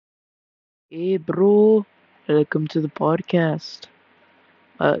Hey bro, welcome to the podcast.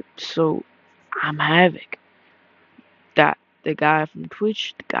 So I'm Havoc, that the guy from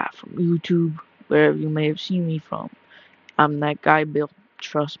Twitch, the guy from YouTube, wherever you may have seen me from. I'm that guy, Bill.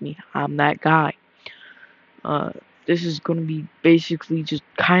 Trust me, I'm that guy. Uh, this is gonna be basically just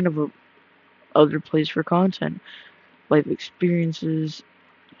kind of a other place for content, life experiences,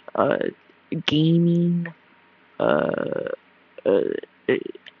 uh, gaming, uh, uh, uh,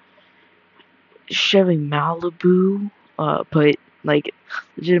 Chevy Malibu, but like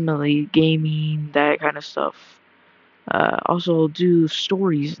legitimately gaming, that kind of stuff. Also, I'll do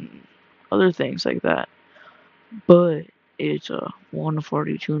stories and other things like that. But it's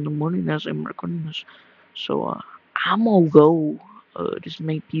 1:42 in the morning as I'm recording this, so I'm gonna go. This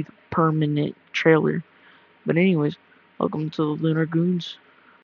might be the permanent trailer. But anyways, welcome to the Lunar Goons.